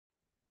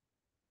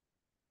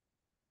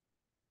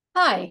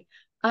Hi,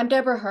 I'm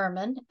Deborah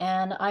Herman,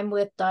 and I'm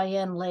with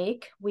Dianne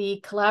Lake. We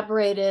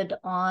collaborated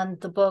on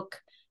the book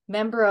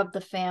Member of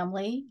the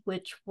Family,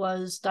 which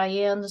was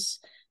Diane's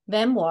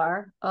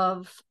memoir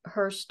of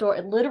her story.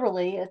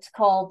 Literally, it's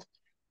called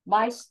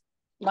My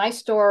My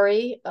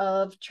Story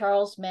of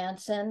Charles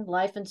Manson,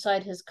 Life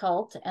Inside His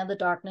Cult, and the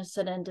Darkness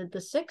That Ended the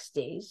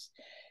Sixties.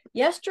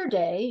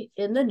 Yesterday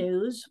in the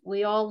news,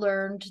 we all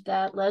learned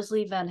that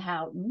Leslie Van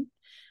Houten,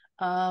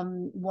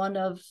 one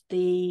of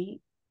the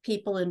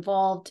people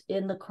involved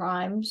in the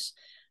crimes,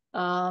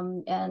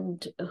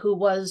 and who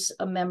was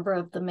a member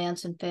of the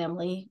Manson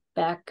family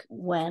back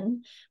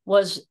when,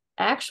 was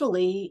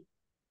actually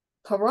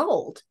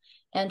paroled.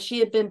 And she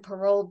had been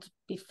paroled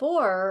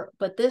before,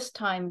 but this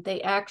time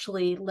they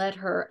actually let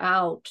her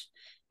out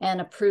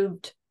and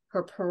approved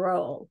her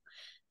parole.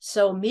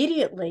 So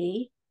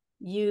immediately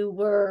you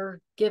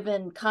were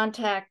given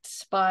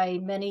contacts by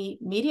many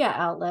media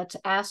outlets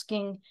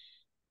asking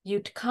you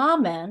to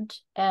comment,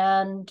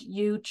 and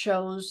you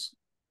chose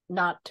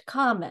not to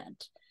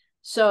comment.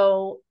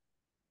 So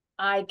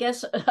I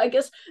guess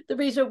the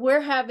reason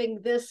we're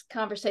having this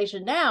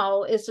conversation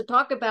now is to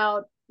talk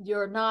about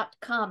your not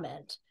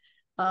comment,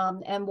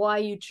 and why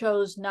you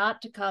chose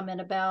not to comment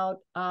about,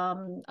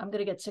 I'm going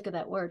to get sick of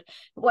that word,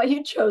 why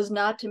you chose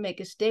not to make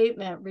a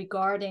statement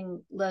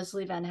regarding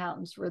Leslie Van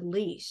Houten's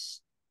release.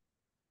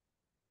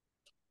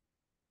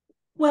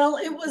 Well,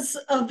 it was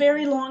a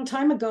very long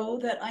time ago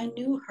that I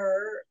knew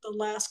her. The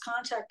last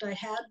contact I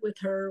had with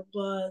her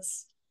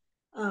was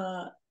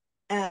uh,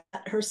 at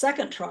her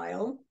second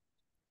trial,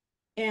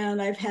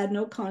 and I've had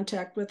no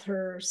contact with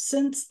her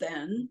since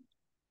then.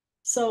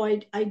 So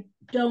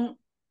don't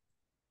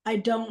I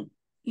don't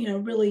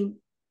really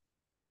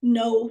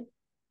know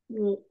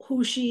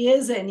who she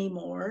is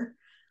anymore.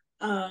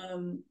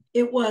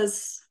 It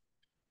was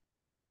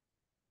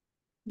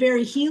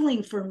very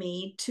healing for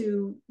me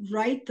to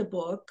write the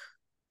book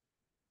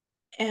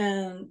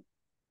and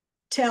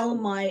tell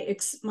my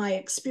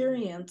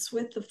experience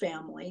with the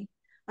family.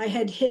 I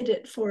had hid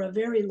it for a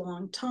very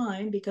long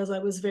time because I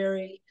was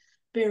very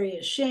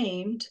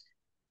ashamed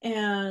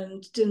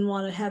and didn't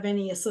want to have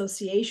any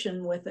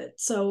association with it.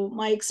 So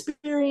my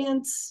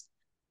experience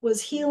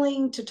was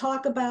healing to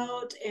talk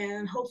about,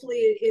 and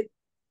hopefully it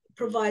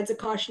provides a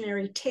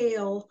cautionary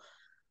tale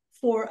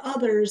for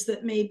others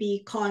that may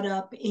be caught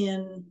up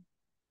in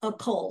a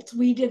cult.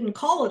 We didn't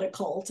call it a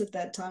cult at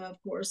that time,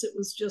 of course. It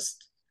was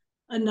just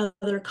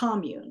another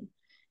commune.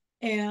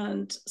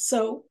 And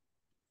so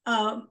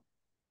um,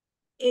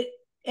 it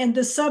and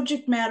the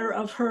subject matter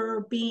of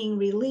her being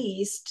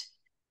released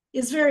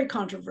is very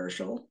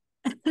controversial.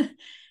 And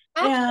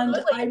I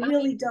Absolutely. I mean,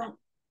 really don't.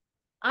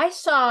 I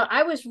saw,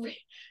 I was,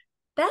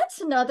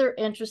 that's another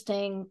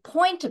interesting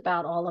point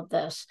about all of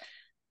this.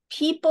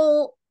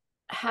 People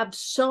have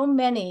so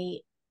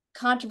many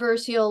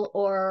controversial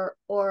or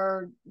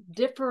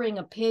differing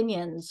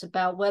opinions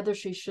about whether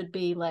she should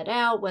be let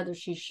out, whether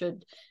she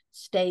should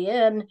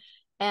stay in,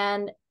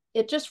 and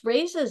it just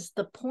raises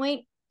the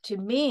point to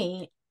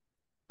me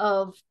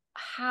of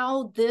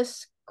how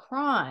this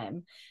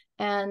crime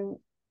and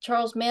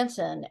Charles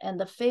Manson and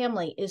the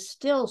family is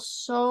still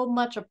so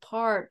much a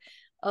part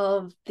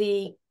of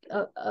the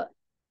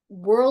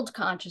world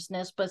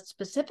consciousness, but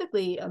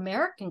specifically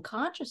American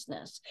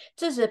consciousness.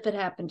 It's as if it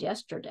happened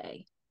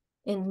yesterday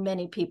in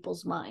many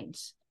people's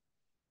minds.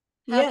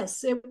 How do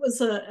Yes, it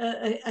was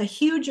a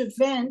huge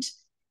event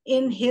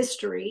in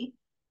history.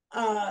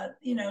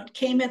 It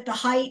came at the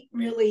height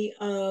really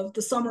of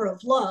the summer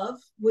of love.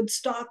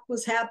 Woodstock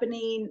was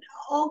happening,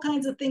 all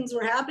kinds of things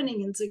were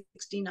happening in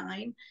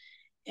 69.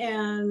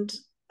 And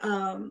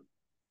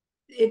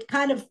it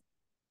kind of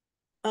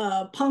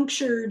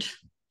punctured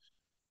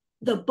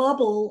the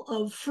bubble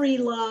of free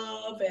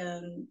love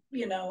and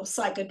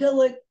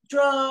psychedelic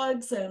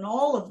drugs and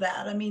all of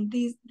that. I mean,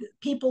 these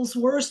people's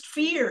worst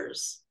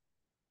fears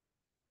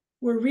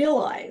were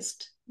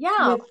realized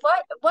yeah, with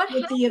what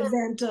the happened?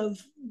 event of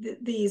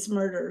these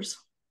murders.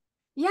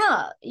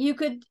 Yeah, you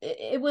could,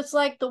 it was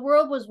like the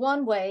world was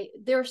one way.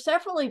 There are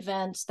several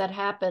events that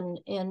happen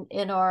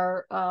in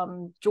our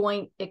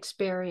joint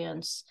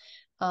experience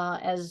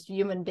as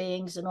human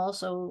beings, and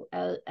also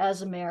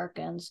as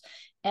Americans.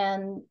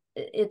 And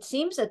it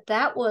seems that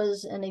that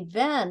was an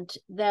event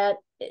that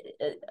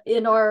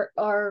in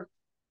our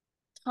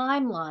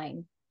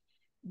timeline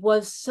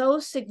was so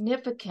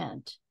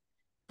significant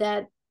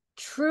that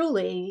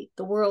truly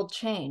the world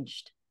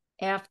changed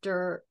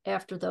after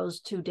those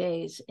 2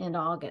 days in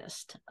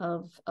August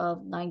of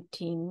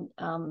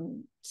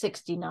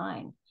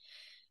 1969.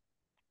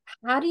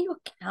 How do you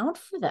account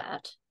for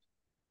that?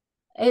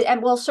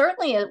 And well,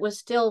 certainly it was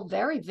still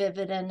very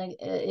vivid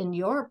in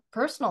your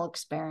personal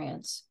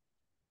experience.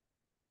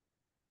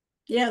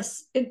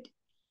 Yes, it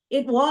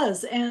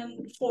was.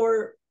 And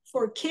for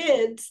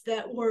kids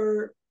that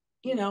were,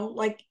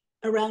 like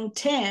around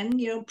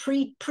 10,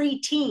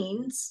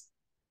 pre-teens,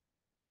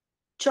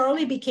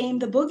 Charlie became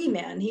the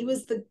boogeyman. He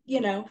was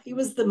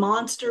the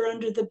monster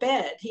under the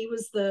bed. He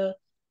was the,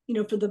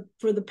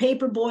 for the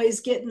paper boys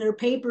getting their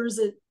papers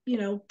at,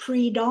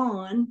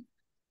 pre-dawn.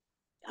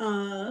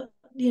 Uh,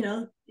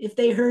 if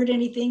they heard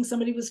anything,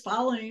 somebody was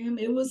following him.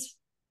 It was,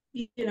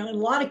 in a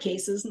lot of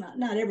cases,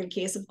 not every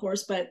case, of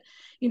course, but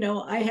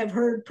I have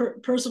heard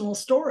personal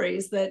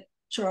stories that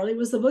Charlie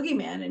was the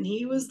boogeyman and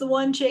he was the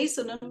one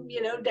chasing him,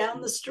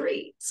 down the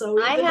street.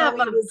 So I even though have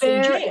he a was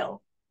in very,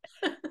 jail.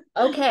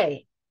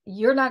 okay,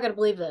 you're not going to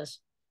believe this.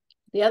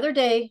 The other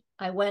day,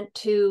 I went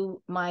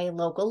to my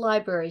local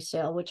library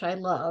sale, which I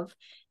love.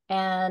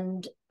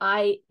 And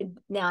I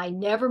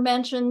never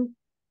mentioned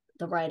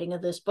the writing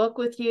of this book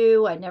with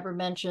you. I never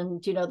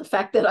mentioned, the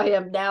fact that I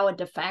am now a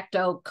de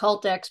facto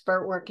cult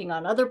expert working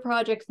on other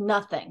projects,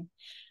 nothing.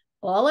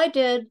 All I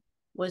did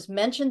was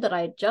mention that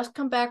I had just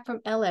come back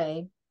from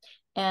LA,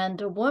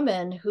 and a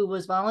woman who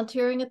was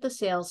volunteering at the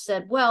sale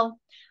said, well,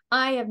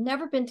 I have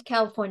never been to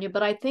California,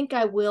 but I think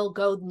I will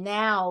go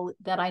now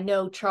that I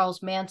know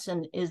Charles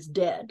Manson is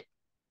dead.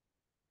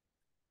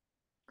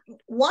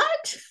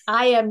 What?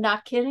 I am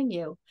not kidding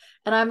you.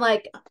 And I'm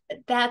like,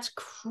 that's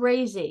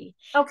crazy.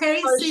 Okay,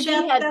 Because see, she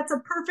had, that's a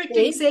perfect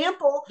see,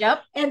 example.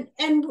 yep, And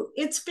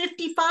it's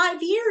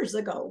 55 years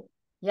ago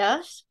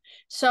yes.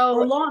 or So,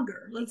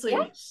 longer. Let's say,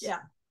 yes. yeah.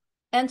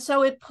 And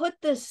so it put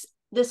this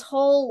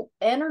whole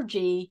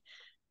energy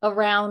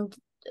around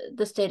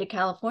the state of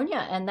California.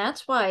 And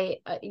that's why,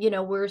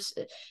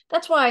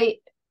 that's why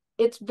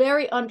it's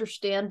very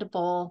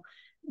understandable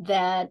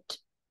that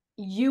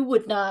you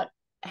would not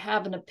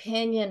have an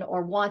opinion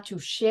or want to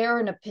share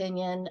an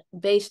opinion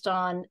based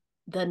on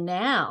the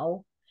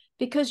now,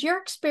 because your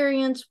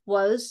experience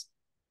was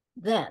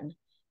then.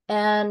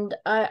 And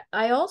I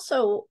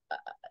also,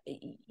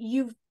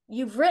 you've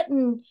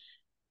written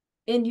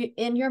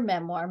in your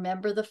memoir,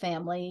 Member of the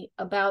Family,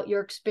 about your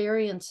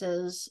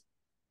experiences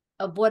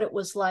of what it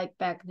was like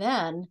back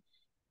then.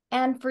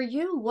 And for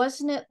you,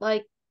 wasn't it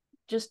like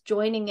just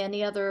joining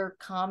any other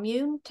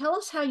commune? Tell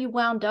us how you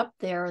wound up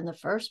there in the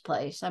first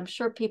place. I'm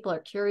sure people are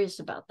curious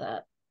about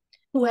that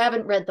who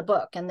haven't read the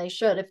book, and they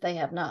should if they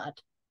have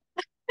not.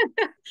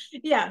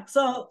 Yeah,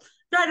 so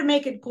try to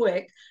make it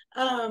quick.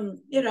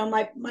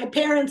 My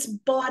parents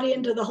bought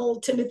into the whole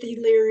Timothy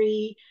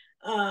Leary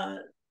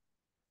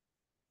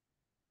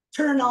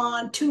turn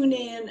on, tune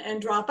in,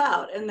 and drop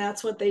out, and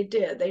that's what they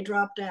did. They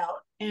dropped out,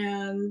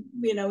 and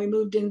we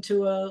moved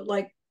into a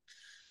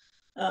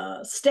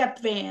step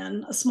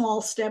van, a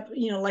small step,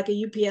 like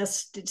a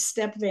UPS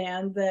step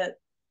van that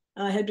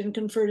had been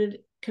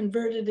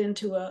converted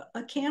into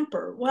a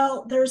camper.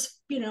 Well,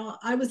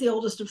 I was the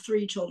oldest of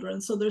three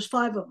children, so there's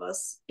five of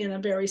us in a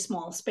very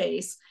small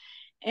space,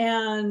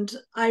 and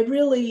I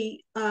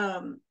really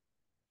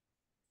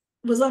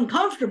was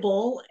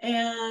uncomfortable.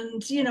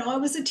 And I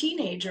was a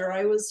teenager.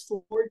 I was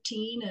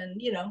 14, and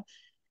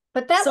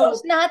But that was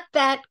so not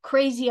that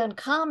crazy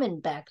uncommon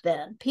back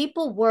then.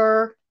 People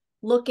were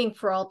looking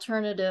for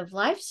alternative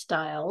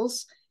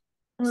lifestyles.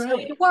 So you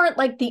right. weren't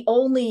like the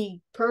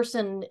only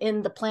person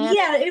in the planet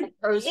Yeah, it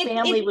whose it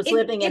family it was it,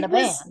 living in a it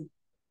was van.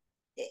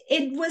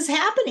 it was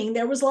happening.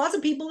 There was lots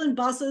of people in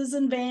buses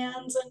and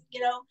vans, and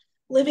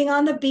living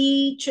on the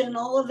beach and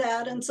all of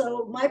that. And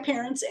so my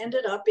parents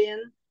ended up in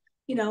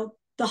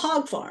the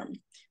hog farm,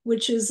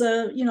 which is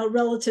a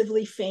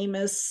relatively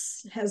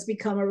famous, has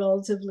become a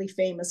relatively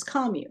famous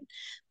commune.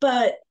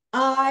 But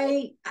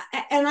I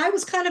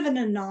was kind of an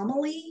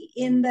anomaly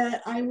in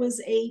that I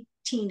was a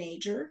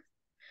teenager.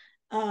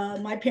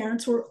 My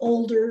parents were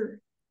older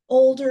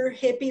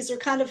hippies, or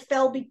kind of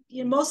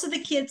most of the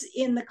kids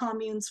in the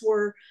communes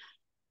were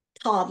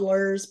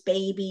toddlers,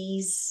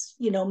 babies,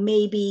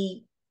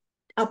 maybe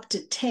up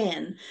to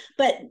 10,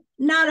 but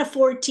not a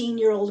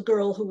 14-year-old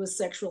girl who was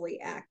sexually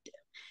active.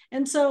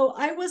 And so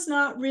I was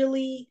not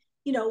really,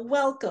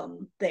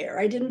 welcome there.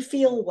 I didn't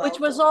feel Which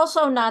was welcome.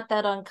 also not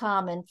that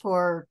uncommon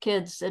for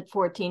kids at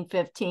 14,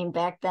 15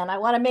 back then. I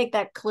want to make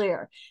that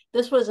clear.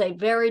 This was a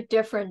very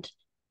different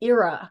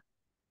era,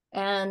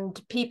 and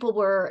people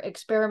were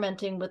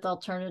experimenting with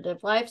alternative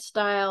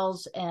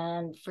lifestyles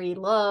and free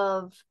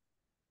love.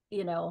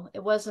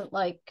 It wasn't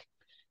like,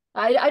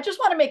 I just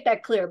want to make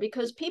that clear,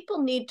 because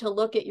people need to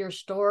look at your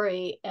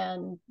story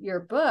and your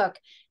book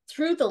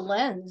through the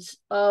lens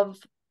of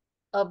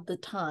the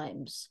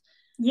times.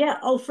 Yeah,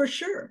 oh, for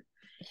sure.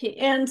 He,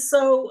 And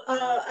so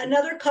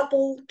another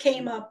couple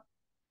came up,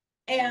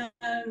 and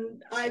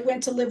I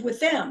went to live with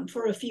them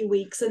for a few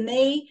weeks, and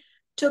they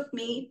took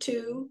me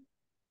to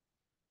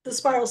the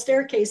spiral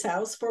staircase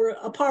house for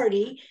a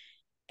party.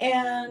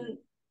 And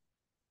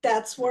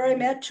that's where I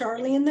met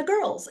Charlie and the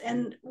girls.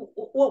 And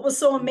what was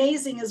so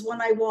amazing is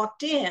when I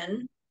walked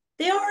in,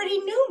 they already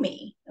knew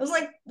me. I was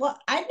like, well,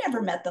 I'd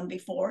never met them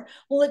before.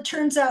 Well, it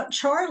turns out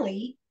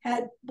Charlie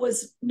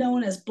was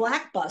known as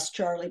Black Bus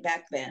Charlie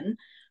back then,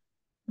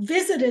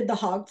 visited the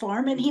hog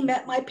farm, and he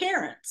met my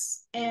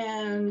parents,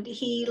 and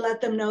he let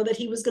them know that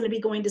he was going to be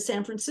going to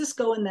San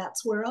Francisco, and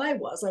that's where I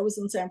was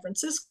in San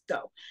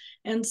Francisco.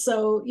 And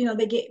so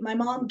my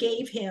mom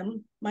gave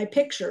him my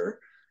picture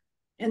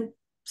and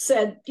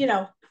said,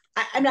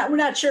 we're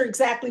not sure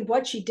exactly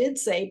what she did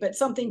say, but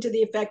something to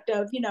the effect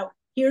of,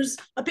 here's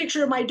a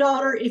picture of my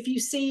daughter. If you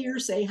see her,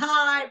 say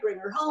hi, bring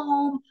her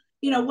home,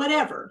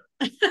 whatever.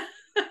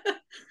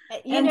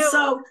 you And know,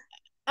 so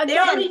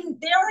again,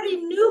 they already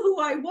knew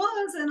who I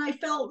was, and I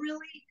felt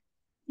really,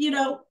 you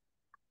know,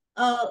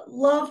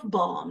 love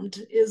bombed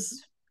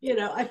is,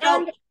 I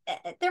felt.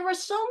 and there were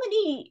so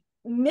many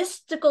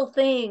mystical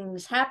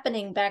things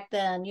happening back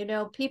then.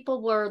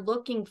 People were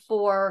looking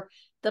for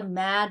the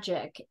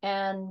magic,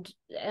 and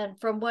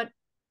from what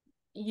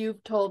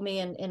you've told me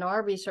in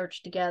our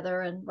research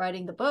together and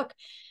writing the book,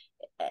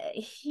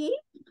 he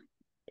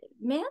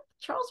man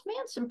Charles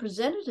Manson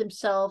presented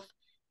himself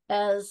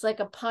as like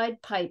a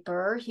Pied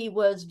Piper. He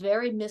was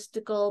very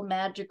mystical,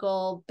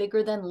 magical,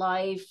 bigger than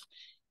life,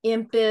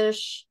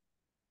 impish,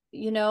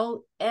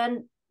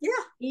 and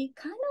Yeah, he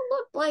kind of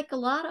looked like a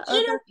lot of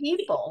you know, other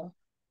people.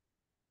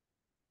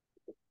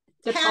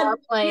 had, Guitar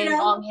playing,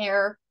 long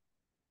hair.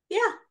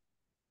 yeah,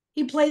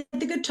 he played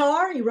the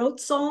guitar, he wrote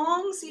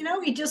songs,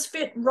 he just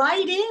fit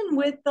right in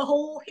with the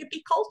whole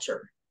hippie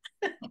culture.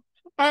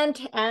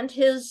 And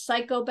his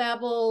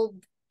psychobabble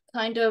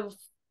kind of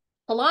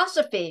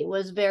philosophy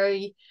was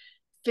very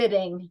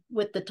fitting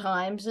with the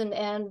times. And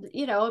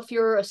if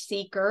you're a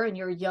seeker and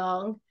you're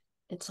young,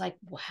 it's like,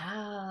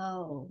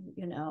 wow,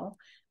 it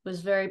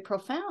was very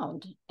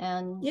profound.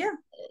 And Yeah.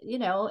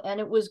 and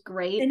it was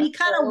great And he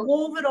kind of until,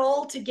 wove it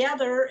all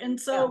together. And yeah.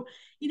 so,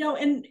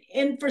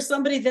 and for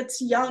somebody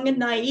that's young and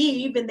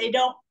naive and they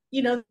don't,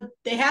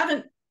 they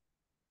haven't,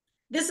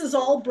 this is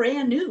all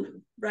brand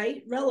new,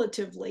 right?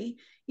 Relatively,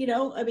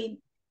 I mean,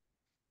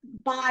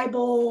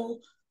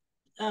 Bible,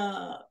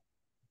 uh,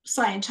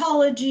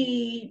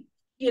 Scientology,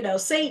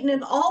 Satan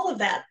and all of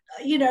that,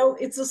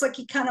 it's just like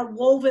he kind of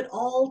wove it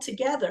all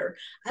together.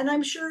 And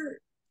I'm sure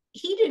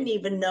he didn't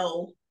even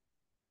know.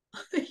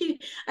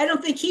 I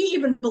don't think he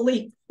even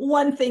believed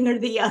one thing or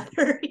the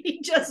other.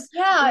 He just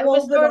Yeah, it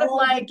was wove it sort of all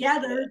like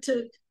together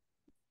to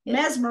it became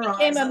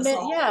mesmerize us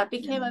all. it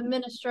became a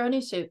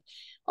minestrone soup.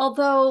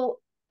 Although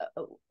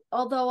uh,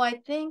 although I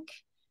think,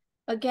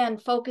 again,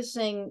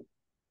 focusing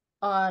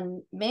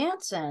on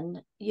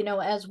Manson,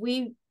 as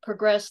we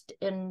progressed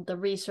in the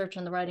research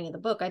and the writing of the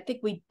book, I think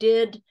we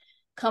did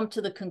come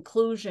to the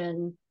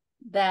conclusion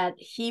that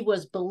he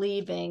was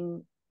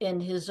believing in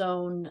his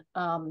own,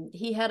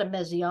 he had a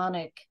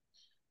messianic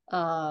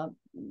uh,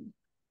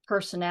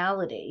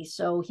 personality.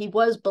 So he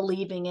was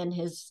believing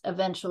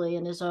eventually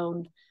in his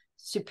own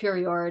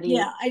superiority,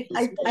 Yeah, I, his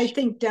I, I mission.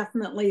 think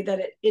definitely that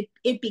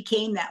it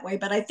became that way.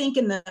 But I think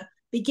in the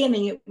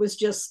beginning it was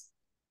just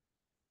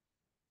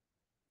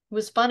It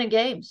was fun and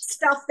games.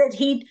 stuff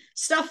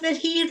that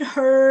he'd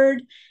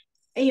heard,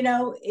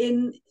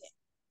 in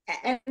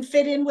and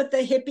fit in with the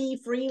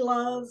hippie free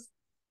love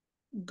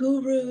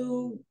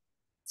guru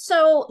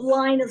So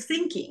line of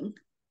thinking.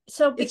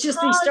 so It's just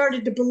he because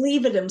started to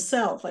believe it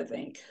himself, I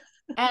think.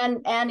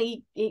 and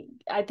he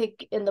I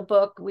think in the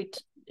book we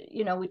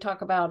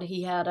talk about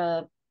he had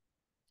a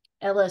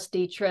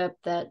LSD trip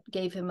that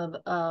gave him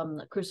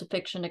a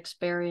crucifixion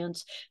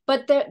experience.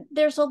 But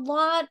there's a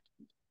lot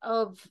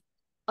of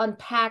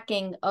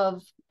unpacking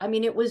of, I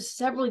mean, it was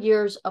several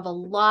years of a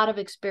lot of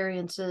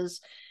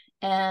experiences,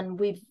 and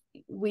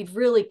we've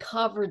really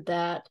covered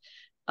that.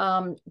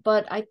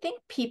 But I think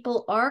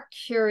people are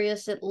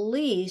curious, at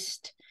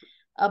least,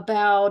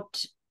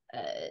 about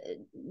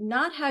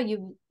not how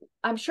you,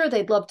 I'm sure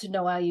they'd love to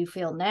know how you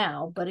feel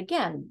now, but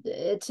again,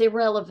 it's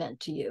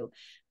irrelevant to you.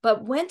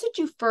 But when did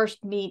you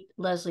first meet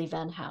Leslie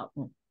Van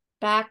Houten?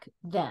 Back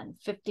then,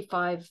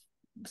 55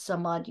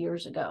 some odd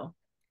years ago.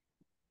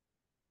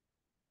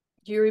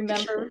 Do you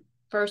remember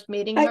first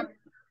meeting I her?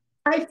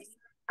 I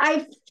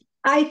I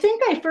I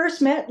think I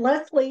first met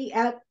Leslie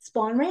at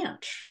Spawn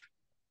Ranch.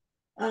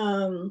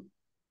 Um,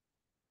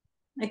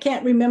 I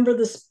can't remember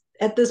this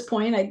at this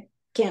point. I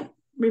can't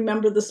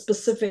remember the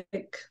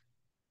specific,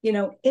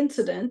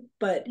 incident,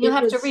 but You'll it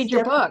have to was read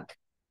your definitely. book.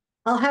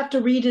 I'll have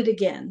to read it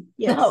again.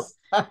 No, Yes,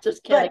 I'm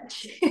just kidding. but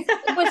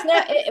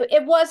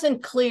It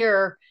wasn't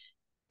clear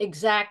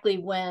exactly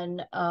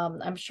when.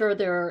 I'm sure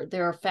there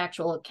are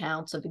factual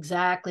accounts of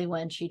exactly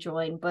when she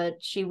joined, but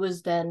she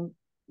was then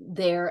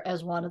there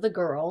as one of the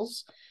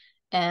girls,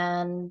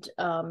 and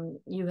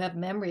you have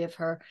memory of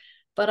her.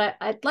 But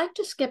I'd like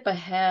to skip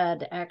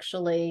ahead,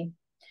 actually,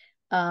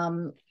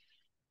 um,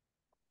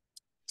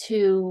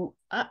 to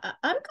I'm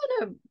going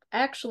to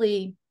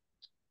actually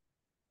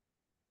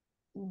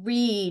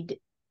read.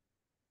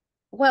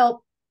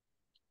 Well,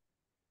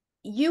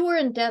 you were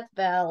in Death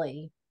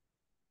Valley,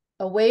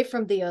 away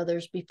from the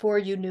others, before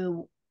you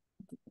knew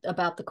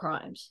about the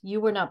crimes.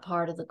 You were not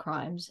part of the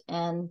crimes,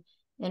 and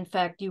in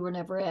fact, you were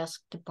never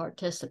asked to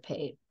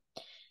participate.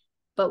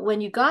 But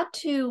when you got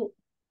to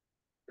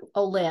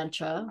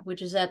Olancha,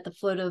 which is at the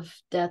foot of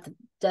Death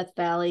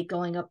Valley,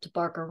 going up to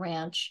Barker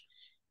Ranch,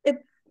 it,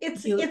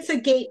 it's you it's a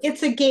gate.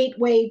 It's a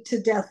gateway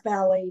to Death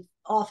Valley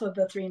off of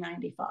the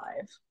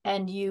 395.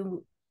 and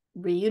you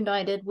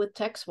reunited with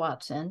Tex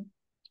Watson.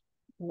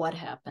 What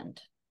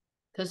happened?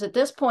 Because at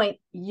this point,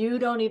 you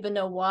don't even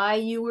know why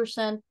you were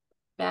sent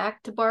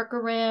back to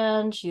Barker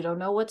Ranch. You don't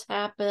know what's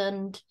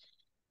happened.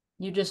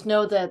 You just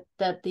know that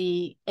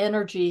the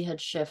energy had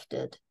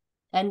shifted,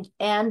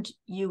 and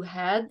you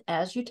had,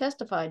 as you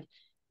testified,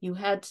 you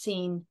had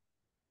seen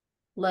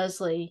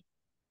Leslie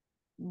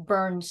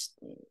burns,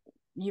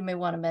 you may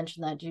want to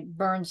mention that you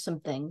burned some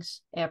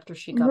things after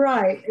she got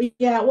Right.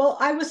 Yeah. Well,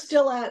 I was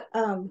still at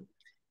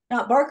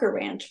not Barker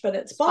Ranch, but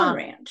at Spawn spawn.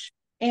 Ranch.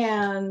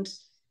 And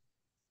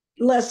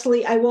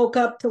Leslie, I woke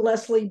up to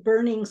Leslie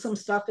burning some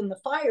stuff in the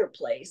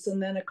fireplace,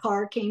 and then a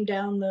car came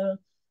down the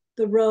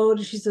road.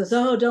 And she says,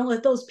 "Oh, don't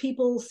let those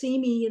people see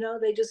me. You know,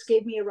 they just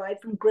gave me a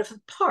ride from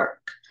Griffith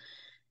Park."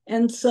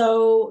 And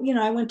so,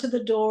 I went to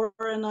the door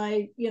and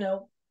I,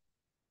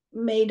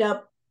 made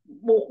up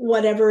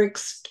whatever,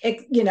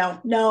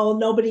 no,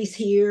 nobody's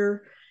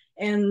here.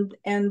 And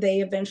they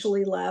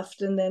eventually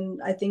left. And then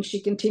I think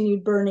she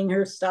continued burning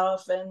her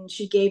stuff, and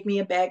she gave me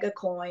a bag of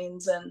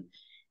coins.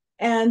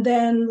 And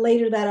then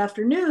later that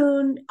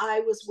afternoon,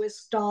 I was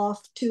whisked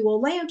off to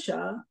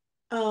Olancha,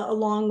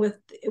 along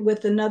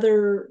with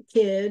another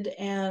kid,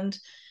 and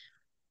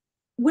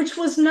which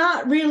was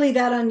not really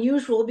that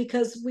unusual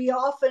because we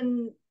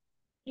often,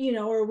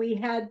 or we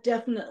had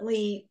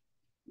definitely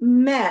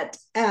met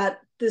at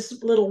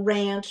this little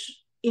ranch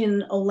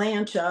in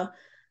Olancha,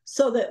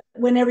 so that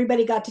when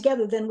everybody got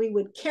together, then we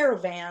would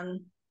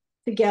caravan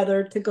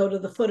together to go to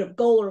the foot of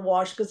Goler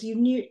Wash, because you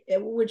knew,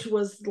 which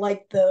was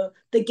like the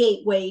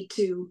gateway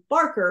to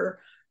Barker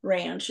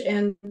Ranch.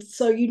 And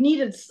so you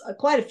needed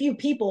quite a few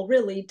people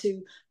really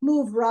to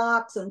move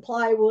rocks and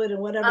plywood and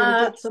whatever to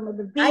Uh, get some of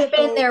the I've been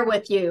vehicles. there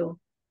with you.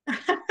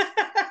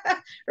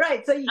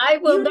 Right. So I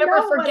will you never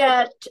know what it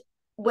forget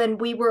when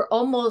we were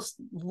almost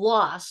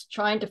lost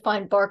trying to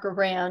find Barker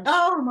Ranch.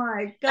 Oh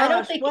my I don't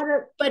gosh, think what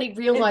an anybody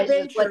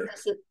realizes what adventure.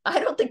 this is. I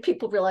don't think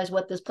people realize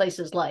what this place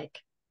is like.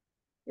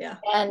 Yeah,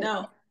 And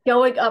no.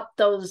 going up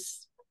the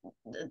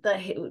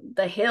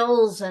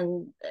hills,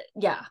 and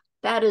yeah,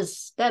 that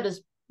is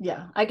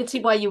yeah, I could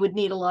see why you would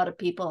need a lot of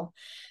people.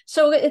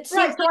 So it Right.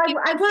 seems So like you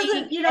I could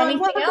wasn't, be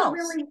anything else.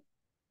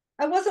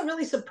 I wasn't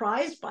really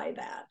surprised by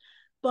that.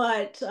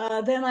 But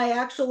then I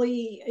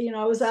actually,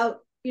 I was out,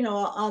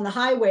 on the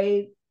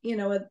highway,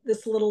 at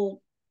this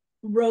little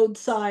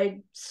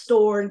roadside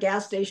store and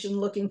gas station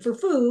looking for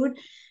food.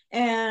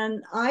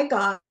 And I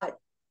got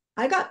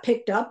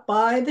picked up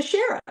by the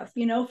sheriff,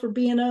 for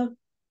being a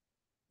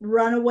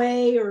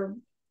runaway or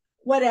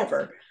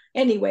whatever.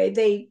 Anyway,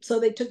 they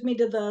took me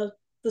to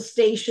the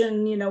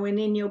station, in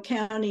Inyo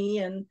County,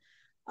 and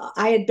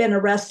I had been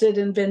arrested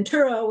in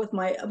Ventura with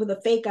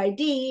a fake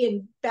ID,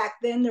 and back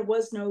then there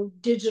was no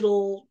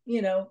digital,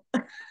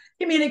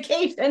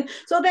 communication.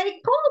 So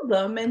they called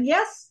them, and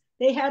yes,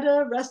 they had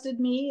arrested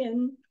me,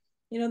 and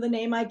the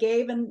name I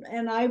gave, and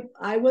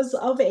I was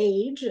of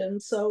age,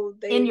 and so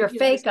In they, your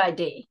fake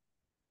ID.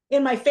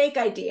 in my fake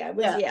ID, I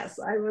was, Yeah. yes,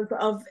 I was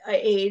of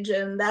age,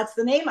 and that's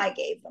the name I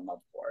gave them, of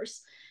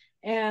course.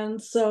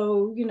 And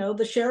so,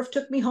 the sheriff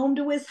took me home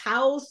to his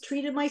house,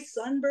 treated my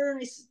sunburn.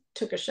 I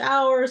took a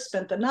shower,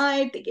 spent the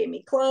night. They gave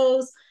me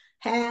clothes,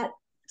 hat,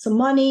 some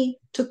money,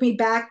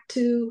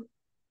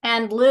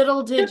 And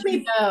little did took you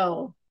me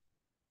know.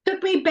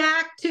 took me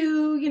back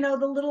to,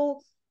 the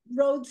little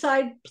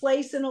roadside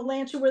place in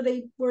Atlanta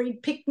where he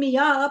picked me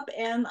up,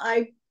 and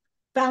I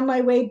found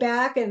my way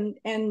back, and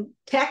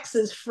Tex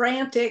is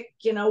frantic,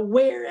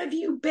 where have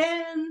you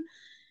been?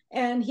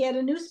 And he had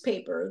a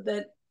newspaper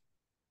that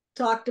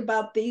talked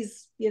about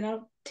these,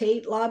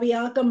 Tate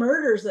LaBianca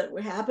murders that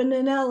happened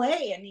in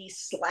LA, and he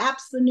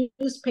slaps the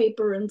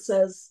newspaper and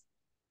says,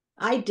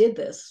 "I did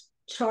this.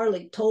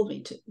 Charlie told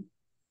me to."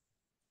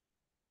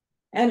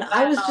 And Wow.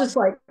 I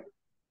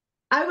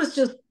was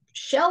just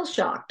shell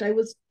shocked. I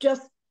was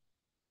just,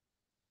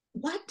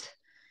 what?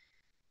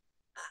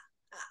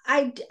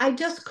 I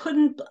just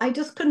couldn't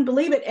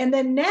believe it. And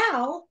then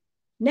now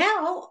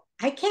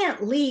I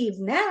can't leave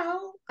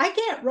now. I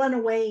can't run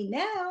away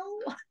now.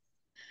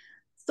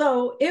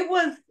 So it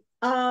was,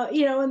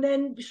 and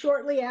then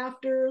shortly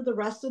after, the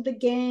rest of the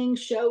gang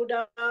showed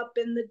up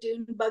in the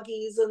dune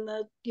buggies and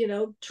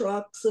the,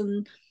 trucks,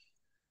 and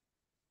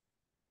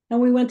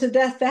we went to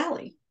Death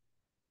Valley,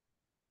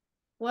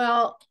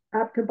 Well,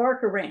 up to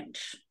Barker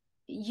Ranch.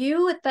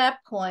 you at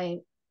that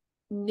point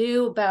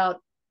knew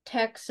about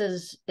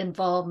Tex's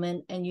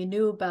involvement and you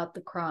knew about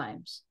the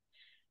crimes.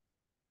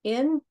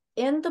 In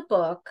the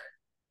book,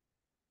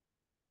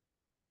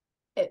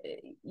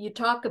 you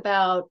talk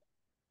about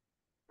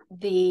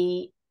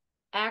the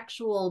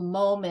actual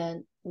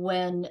moment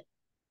when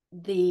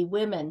the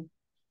women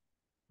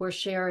were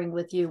sharing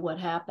with you what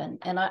happened.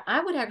 And I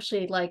would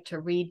actually like to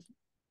read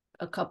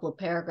a couple of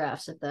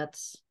paragraphs if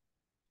that's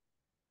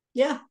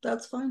Yeah,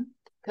 that's fine.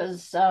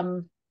 because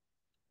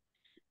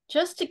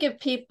just to give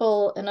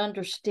people an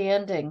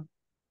understanding.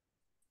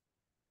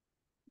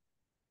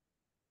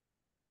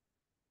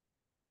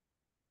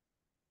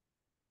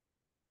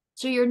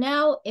 So you're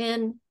now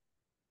in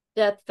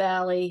Death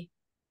Valley.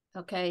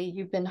 Okay,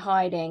 you've been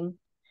hiding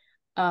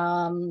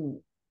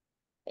um,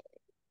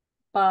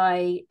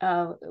 by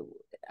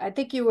I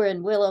think you were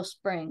in Willow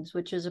Springs,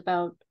 which is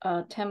about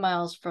 10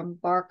 miles from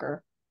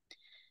Barker.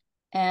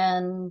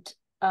 And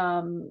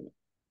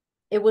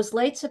it was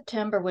late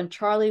September when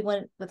Charlie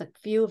went with a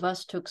few of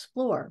us to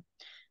explore.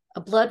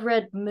 A blood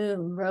red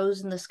moon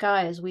rose in the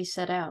sky as we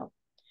set out.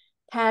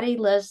 Patty,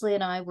 Leslie,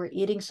 and I were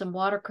eating some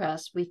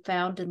watercress we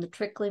found in the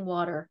trickling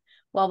water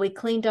while we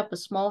cleaned up a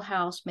small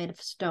house made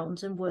of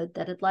stones and wood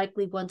that had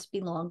likely once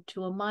belonged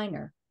to a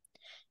miner.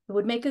 It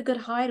would make a good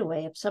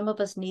hideaway if some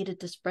of us needed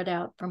to spread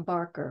out from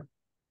Barker.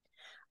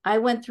 I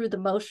went through the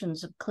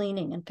motions of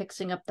cleaning and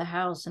fixing up the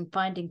house and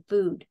finding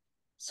food,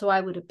 so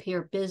I would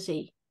appear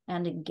busy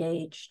and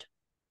engaged.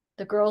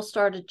 The girls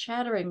started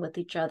chattering with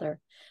each other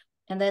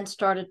and then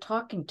started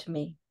talking to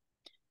me.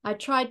 I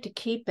tried to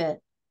keep it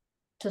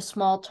to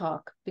small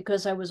talk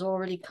because I was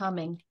already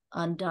coming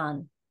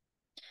undone.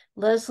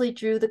 Leslie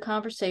drew the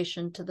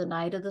conversation to the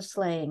night of the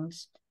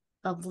slayings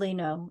of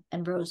Lino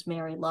and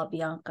Rosemary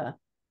LaBianca.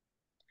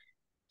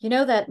 You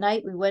know, that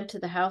night we went to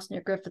the house near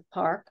Griffith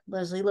Park?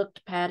 Leslie looked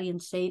to Patty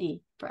and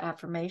Sadie for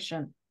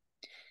affirmation.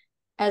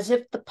 As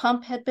if the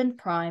pump had been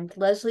primed,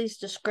 Leslie's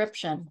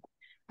description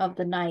of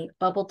the night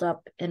bubbled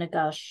up in a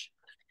gush.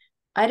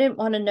 I didn't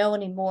want to know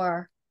any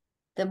more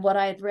than what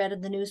I had read in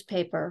the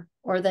newspaper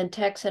or than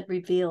Tex had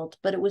revealed,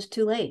 but it was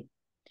too late.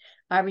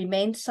 I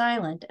remained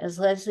silent as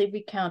Leslie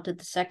recounted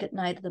the second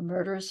night of the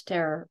murderous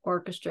terror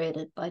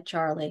orchestrated by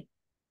Charlie.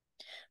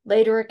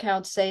 Later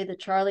accounts say that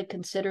Charlie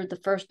considered the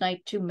first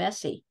night too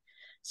messy,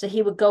 so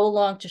he would go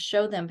along to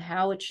show them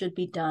how it should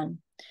be done.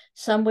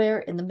 Somewhere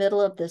in the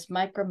middle of this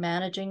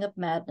micromanaging of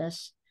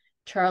madness,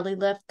 Charlie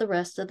left the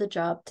rest of the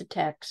job to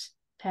Tex,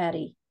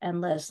 Patty,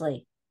 and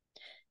Leslie.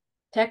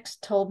 Tex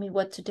told me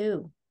what to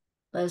do,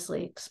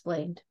 Leslie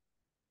explained.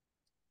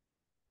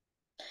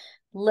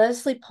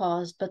 Leslie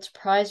paused, but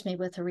surprised me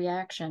with her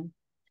reaction.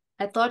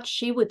 I thought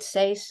she would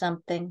say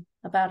something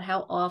about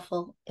how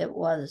awful it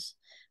was,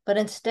 but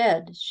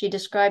instead she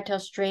described how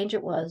strange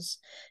it was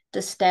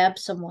to stab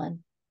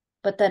someone,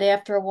 but that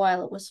after a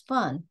while it was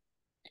fun.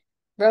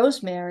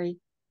 Rosemary,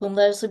 whom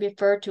Leslie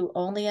referred to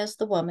only as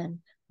the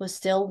woman, was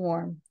still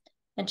warm,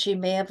 and she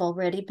may have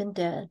already been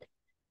dead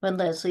when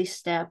Leslie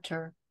stabbed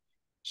her.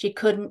 She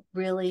couldn't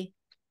really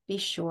be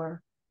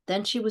sure.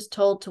 Then she was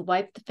told to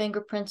wipe the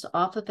fingerprints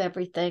off of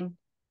everything,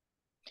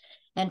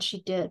 and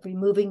she did,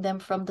 removing them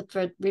from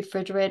the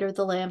refrigerator,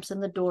 the lamps,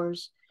 and the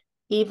doors,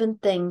 even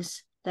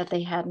things that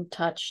they hadn't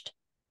touched.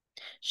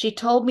 She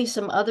told me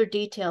some other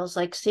details,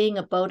 like seeing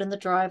a boat in the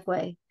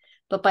driveway,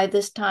 but by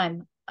this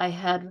time I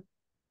had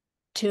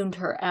tuned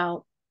her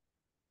out.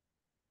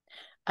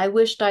 I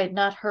wished I had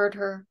not heard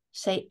her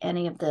say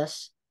any of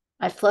this.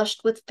 I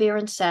flushed with fear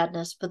and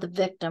sadness for the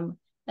victim,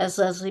 as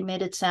Leslie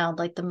made it sound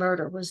like the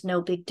murder was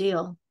no big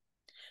deal.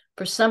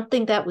 For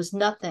something that was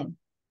nothing,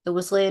 it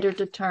was later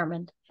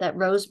determined that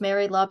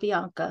Rosemary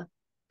LaBianca,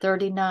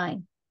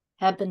 39,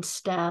 had been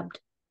stabbed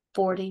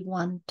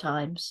 41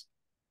 times.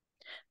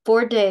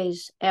 4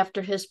 days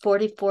after his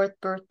 44th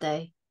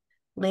birthday,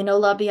 Lino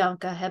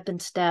LaBianca had been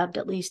stabbed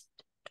at least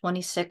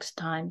 26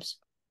 times.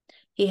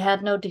 He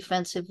had no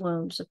defensive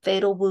wounds, a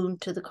fatal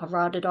wound to the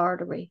carotid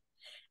artery,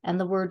 and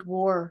the word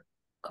war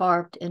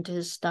carved into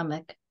his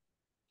stomach.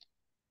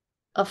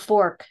 A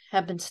fork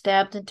had been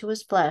stabbed into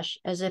his flesh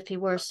as if he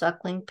were a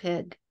suckling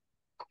pig.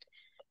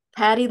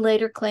 Patty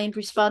later claimed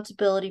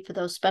responsibility for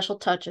those special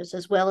touches,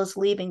 as well as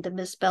leaving the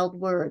misspelled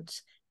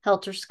words,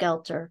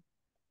 helter-skelter,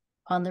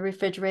 on the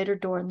refrigerator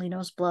door in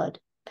Lino's blood.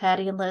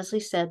 Patty and Leslie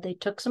said they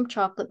took some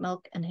chocolate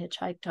milk and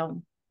hitchhiked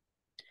home.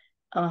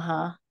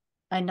 Uh-huh.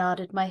 I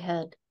nodded my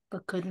head,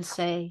 but couldn't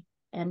say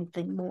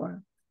anything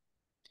more.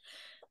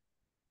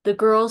 The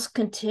girls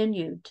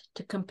continued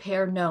to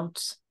compare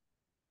notes,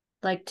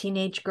 like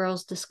teenage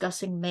girls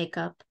discussing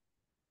makeup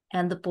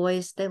and the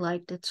boys they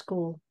liked at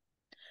school.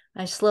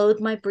 I slowed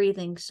my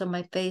breathing so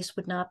my face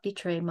would not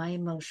betray my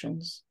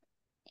emotions.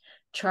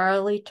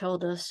 Charlie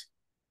told us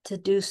to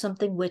do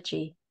something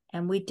witchy,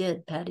 and we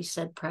did, Patty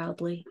said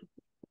proudly.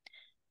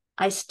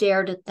 I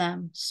stared at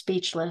them,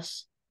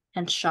 speechless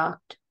and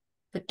shocked,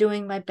 but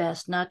doing my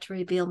best not to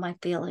reveal my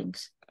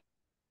feelings.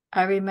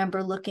 I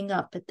remember looking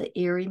up at the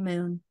eerie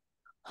moon,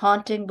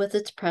 haunting with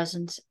its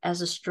presence as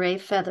a stray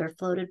feather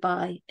floated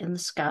by in the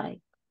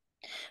sky.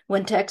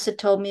 When Tex had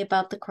told me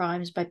about the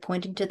crimes by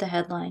pointing to the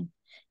headline,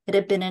 it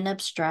had been an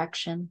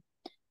abstraction,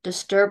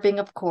 disturbing,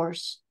 of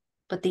course,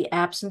 but the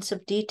absence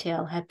of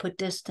detail had put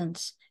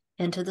distance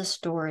into the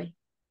story.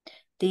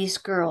 These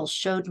girls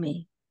showed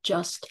me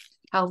just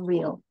how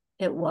real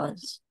it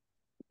was.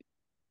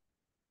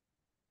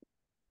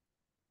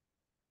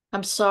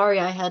 I'm sorry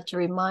I had to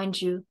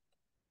remind you.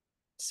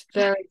 It's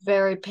very,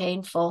 very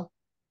painful.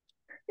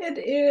 It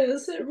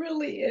is. It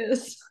really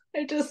is.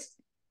 I just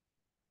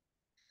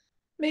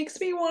makes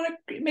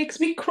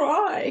me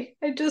cry.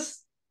 I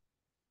just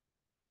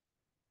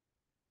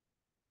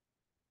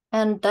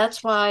And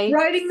that's why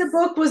writing the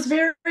book was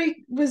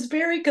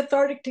very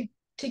cathartic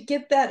to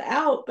get that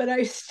out, but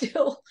I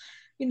still,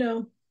 you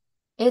know,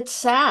 it's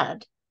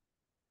sad.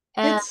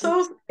 And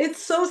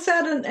it's so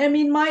sad. And I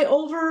mean, my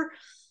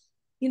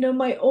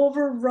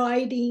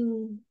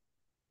overriding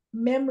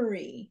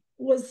memory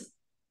was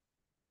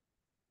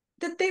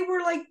that they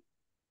were like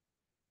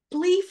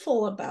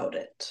gleeful about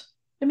it.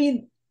 I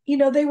mean,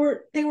 they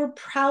were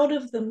proud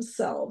of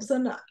themselves,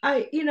 and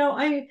I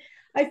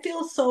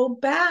feel so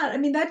bad. I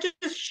mean, that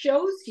just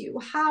shows you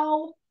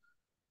how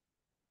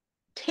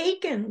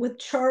taken with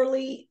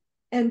Charlie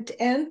and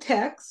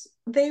Tex.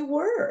 They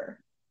were,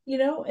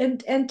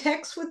 and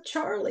Tex with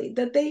Charlie,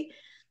 that they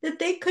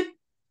could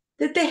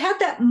that they had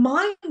that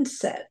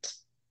mindset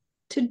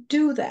to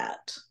do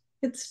that.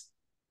 It's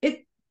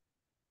it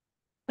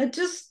it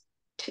just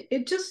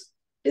it just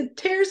it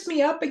tears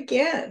me up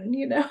again.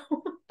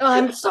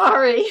 I'm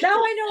sorry. Now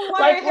I know why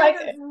I Like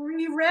haven't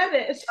reread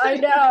it. I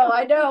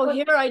know.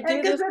 Here I do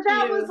Because this to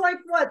that was you. like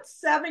what,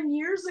 7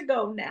 years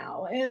ago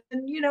now, and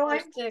Or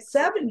I'm six.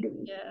 70,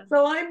 Yeah.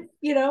 so I'm.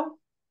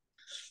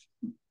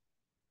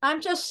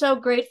 I'm just so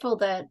grateful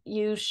that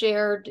you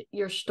shared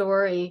your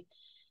story.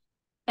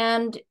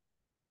 And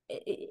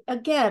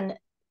again,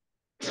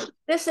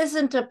 this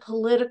isn't a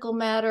political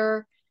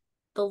matter.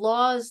 The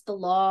law is the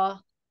law,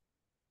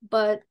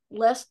 but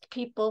lest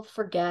people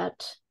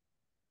forget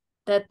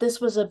that this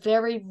was a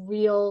very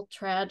real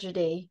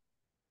tragedy.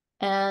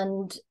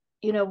 And,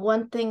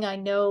 one thing I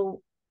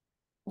know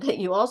that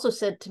you also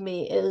said to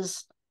me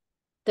is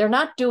they're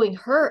not doing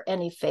her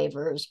any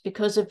favors,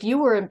 because if you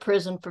were in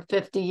prison for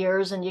 50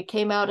 years and you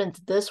came out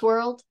into this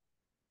world,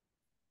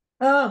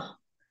 Oh,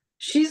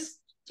 she's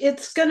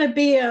it's going to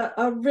be a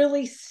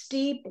really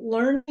steep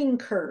learning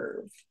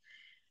curve.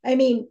 I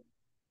mean,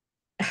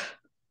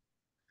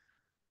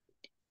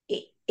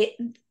 it it's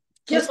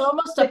just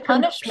almost a the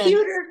punishment.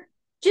 computer,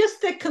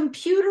 just the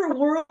computer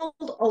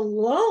world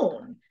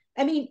alone.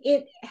 I mean,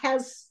 it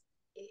has,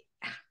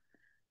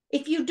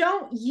 if you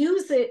don't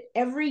use it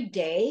every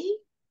day,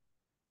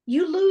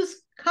 you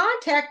lose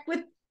contact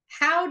with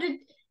how to,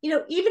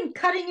 even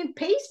cutting and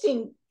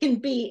pasting can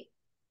be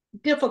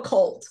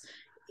difficult,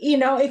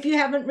 if you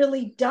haven't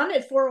really done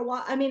it for a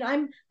while. I mean,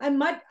 I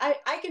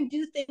can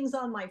do things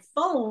on my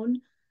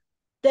phone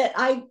that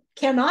I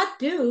cannot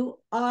do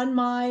on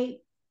my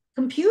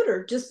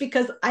computer, just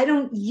because I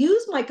don't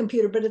use my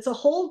computer, but it's a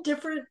whole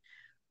different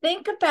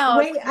Think about,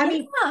 way. I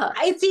mean, yeah,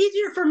 it's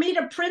easier for me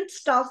to print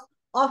stuff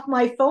off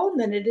my phone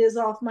than it is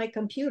off my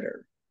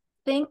computer.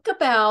 think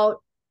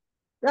about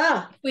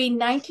Ah, between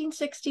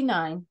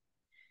 1969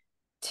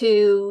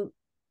 to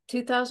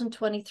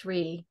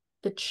 2023,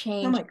 the oh my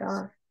changes.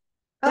 God.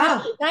 That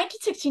Ah,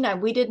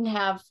 1969, we didn't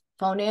have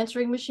phone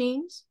answering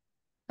machines,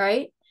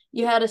 right?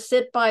 You had to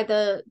sit by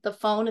the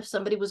phone if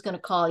somebody was going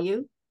to call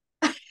you,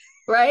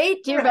 right?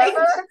 Do you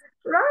remember?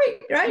 right, right,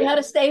 You right. had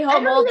to stay I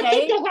home all don't even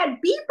think day. they had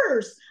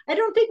beepers. I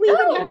don't think we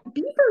even had No,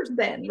 beepers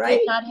then, we did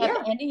right? not have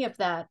Yeah. any of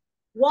that.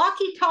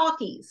 Walkie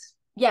talkies.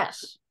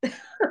 Yes,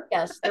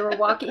 yes, there were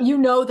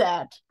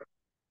that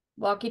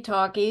walkie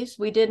talkies.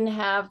 We didn't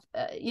have,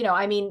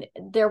 I mean,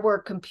 there were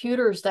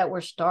computers that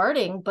were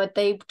starting, but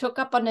they took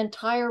up an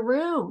entire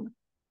room.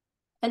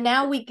 And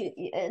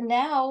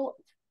now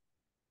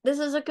this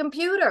is a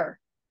computer.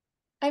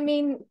 I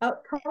mean, Oh,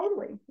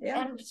 totally.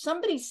 Yeah. and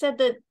somebody said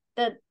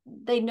that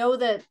they know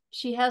that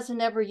she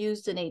hasn't ever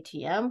used an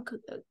ATM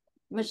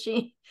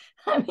machine.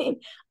 I mean,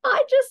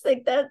 I just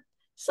think that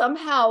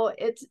somehow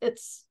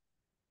it's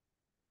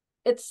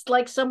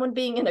like someone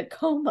being in a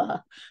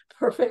coma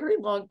for a very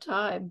long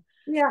time.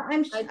 Yeah, I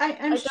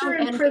I'm I sure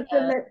don't in envy prison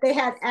that. that they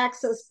had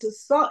access to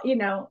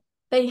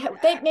They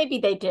maybe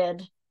they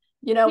did.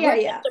 yeah, We're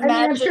yeah. just I mean,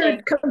 I'm sure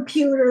imagining.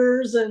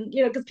 computers, and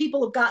because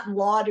people have gotten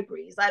law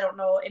degrees. I don't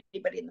know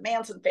anybody in the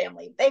Manson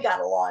family, they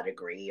got a law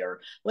degree or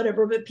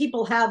whatever, but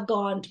people have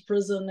gone to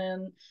prison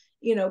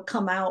and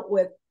come out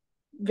with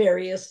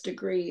various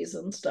degrees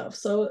and stuff.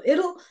 So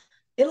it'll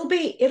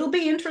be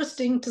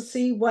interesting to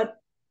see what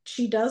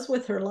she does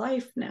with her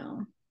life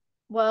now.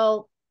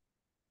 Well,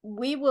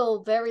 we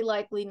will very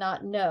likely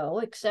not know,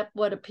 except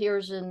what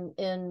appears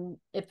in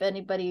if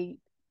anybody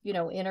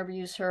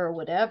interviews her or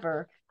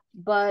whatever.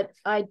 But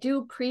I do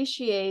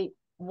appreciate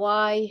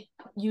why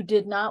you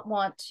did not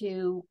want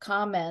to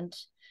comment,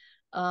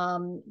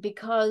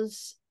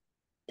 because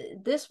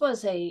this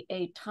was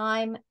a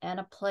time and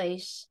a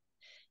place.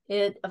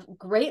 It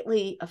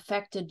greatly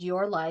affected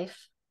your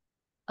life.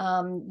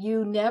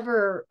 You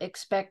never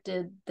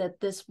expected that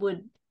this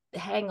would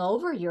hang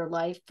over your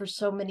life for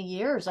so many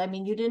years. I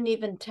mean, you didn't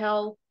even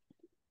tell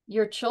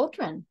your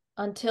children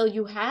until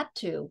you had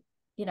to,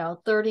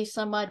 30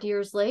 some odd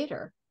years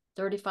later,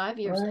 35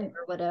 years Right.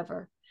 later,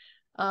 whatever.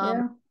 Um,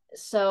 Yeah.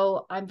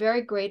 so I'm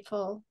very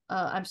grateful.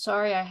 I'm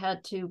sorry I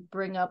had to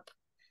bring up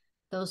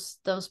those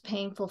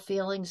painful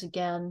feelings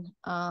again.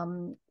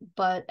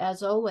 But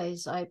as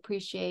always, I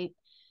appreciate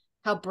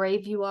how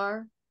brave you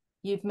are.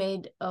 You've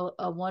made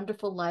a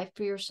wonderful life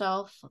for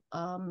yourself,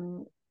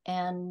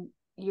 and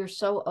you're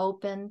so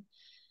open,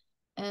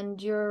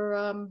 and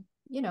you're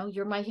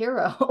my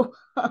hero.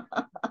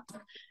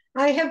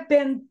 I have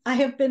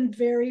been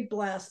very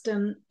blessed,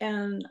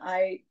 and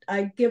I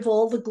give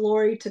all the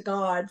glory to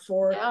God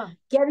for Yeah,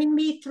 getting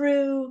me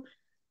through,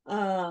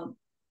 uh,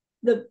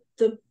 the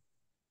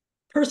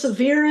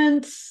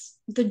perseverance,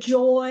 the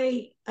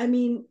joy. I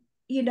mean,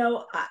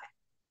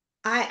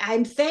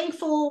 I'm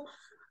thankful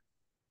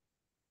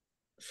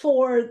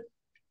for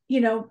you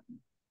know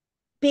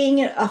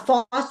being a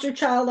foster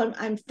child.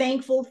 I'm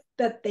thankful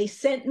that they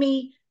sent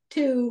me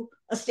to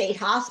a state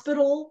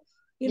hospital,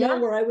 yeah,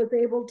 where I was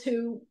able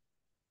to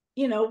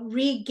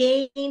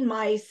regain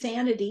my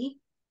sanity,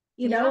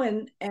 Yeah.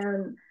 and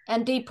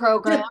And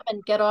deprogram just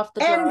and get off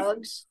the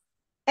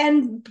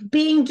and drugs.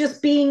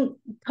 being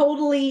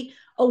totally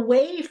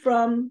away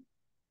from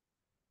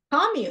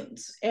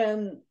communes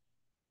and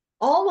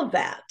all of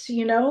that.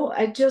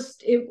 I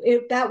just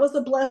that was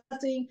a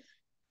blessing.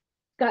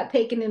 Got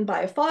taken in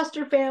by a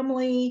foster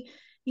family.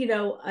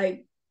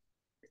 I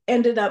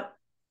ended up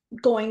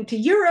going to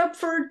Europe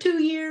for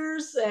 2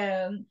 years,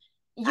 and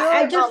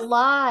I You're just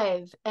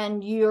alive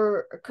and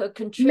you're married,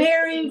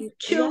 contributing. Yes,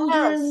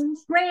 children,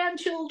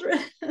 grandchildren.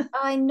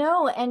 I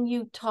know. And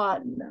you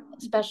taught No.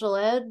 special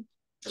ed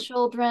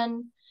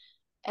children,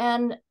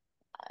 and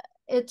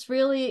it's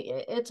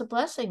a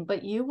blessing,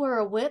 but you were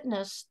a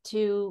witness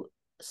to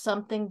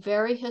something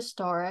very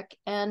historic,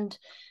 and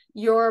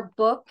your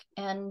book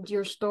and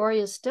your story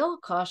is still a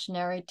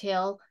cautionary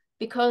tale,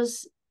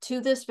 because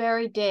to this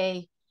very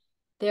day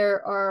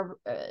there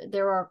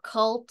are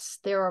cults,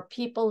 there are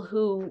people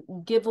who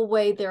give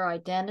away their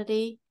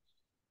identity,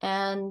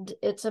 and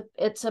it's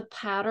a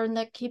pattern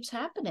that keeps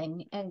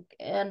happening, and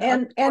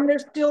And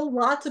there's still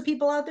lots of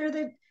people out there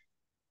that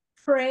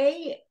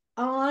prey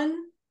on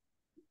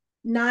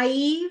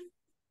naive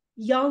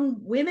young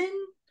women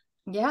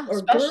yeah,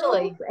 or girls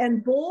especially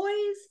and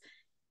boys,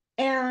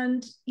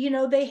 and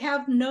they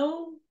have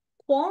no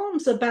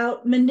qualms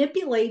about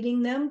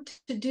manipulating them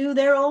to do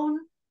their own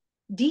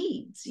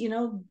deeds,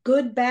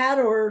 good, bad,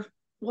 or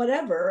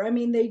whatever. I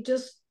mean, they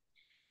just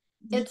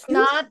it's use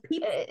not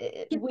people,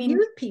 we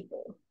use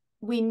people.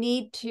 we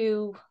need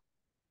to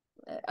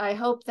I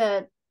hope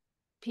that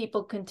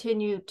people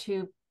continue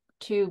to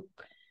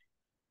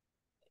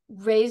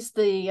raise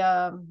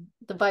the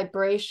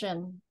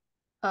vibration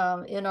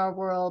in our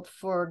world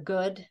for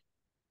good,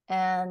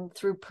 and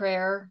through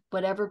prayer,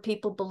 whatever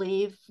people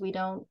believe, we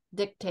don't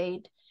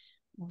dictate,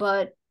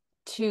 but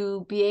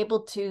to be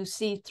able to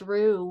see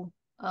through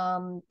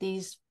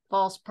these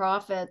false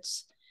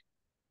prophets,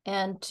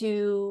 and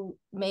to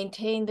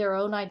maintain their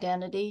own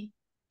identity,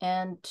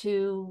 and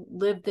to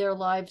live their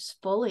lives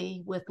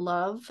fully with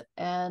love,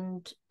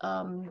 and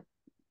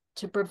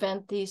to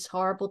prevent these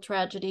horrible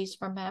tragedies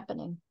from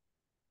happening.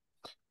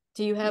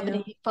 Do you have Yeah.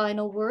 any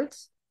final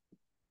words?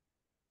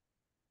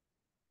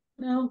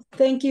 No,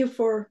 thank you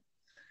for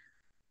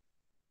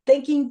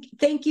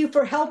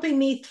helping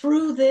me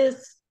through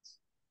this,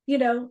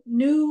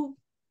 new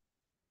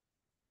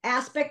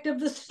aspect of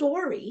the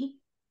story,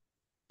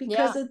 Yeah,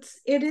 because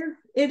it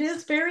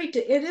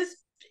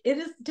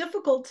is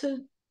difficult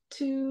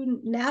to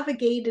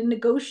navigate and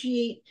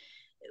negotiate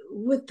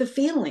with the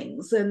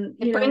feelings, and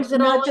it brings it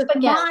all not just up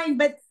again. mine,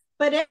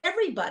 but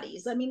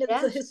everybody's. I mean, it's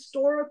a Yes,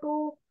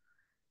 historical,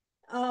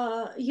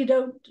 you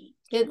know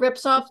it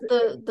rips off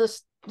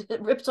the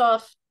it rips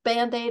off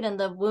band-aid and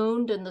the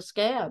wound and the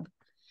scab,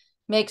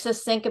 makes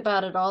us think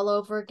about it all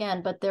over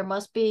again, but there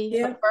must be a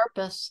yeah,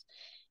 purpose.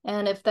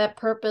 And if that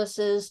purpose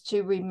is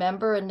to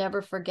remember and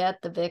never forget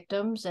the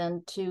victims,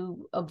 and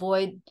to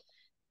avoid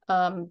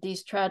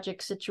these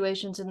tragic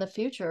situations in the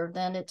future,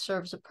 then it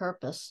serves a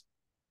purpose.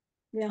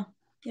 yeah,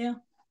 yeah.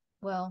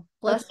 Well,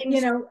 That's,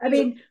 blessings to I you.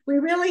 mean, we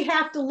really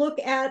have to look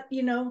at,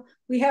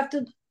 we have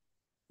to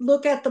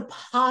look at the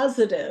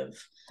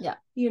positive, Yeah.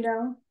 you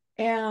know,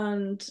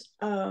 and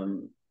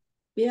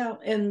yeah,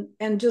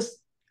 and just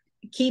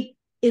keep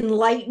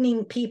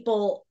enlightening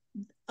people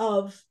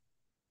of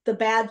the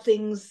bad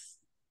things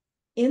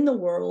in the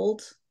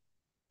world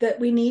that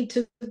we need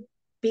to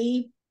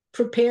be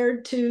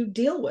prepared to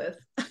deal with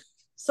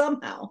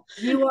somehow.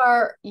 You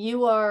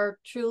are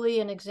truly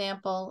an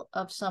example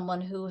of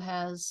someone who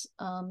has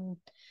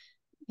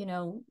you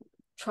know,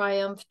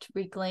 triumphed,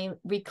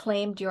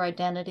 reclaimed your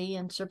identity,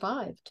 and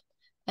survived.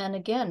 And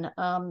again,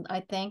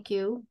 I thank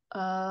you.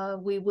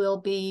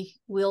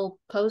 We'll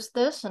post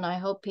this, and I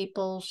hope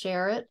people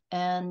share it.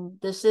 And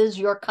this is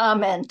your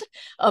comment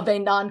of a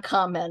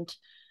non-comment.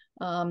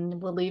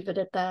 We'll leave it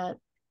at that.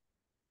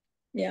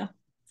 Yeah.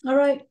 All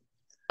right.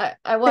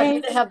 I want you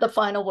to Thanks. have the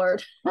final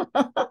word.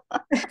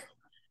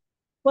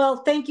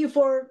 Well, thank you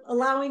for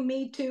allowing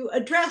me to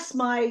address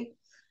my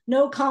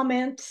no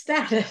comment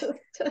status.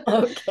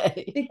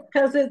 Okay.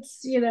 Because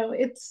it's It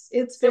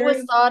was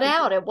very, thought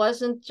out. It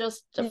wasn't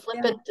just a yeah,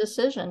 flippant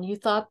decision. You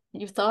thought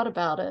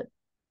about it.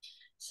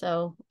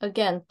 So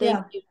again,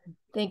 thank yeah. you.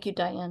 Thank you,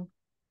 Dianne.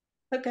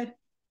 Okay.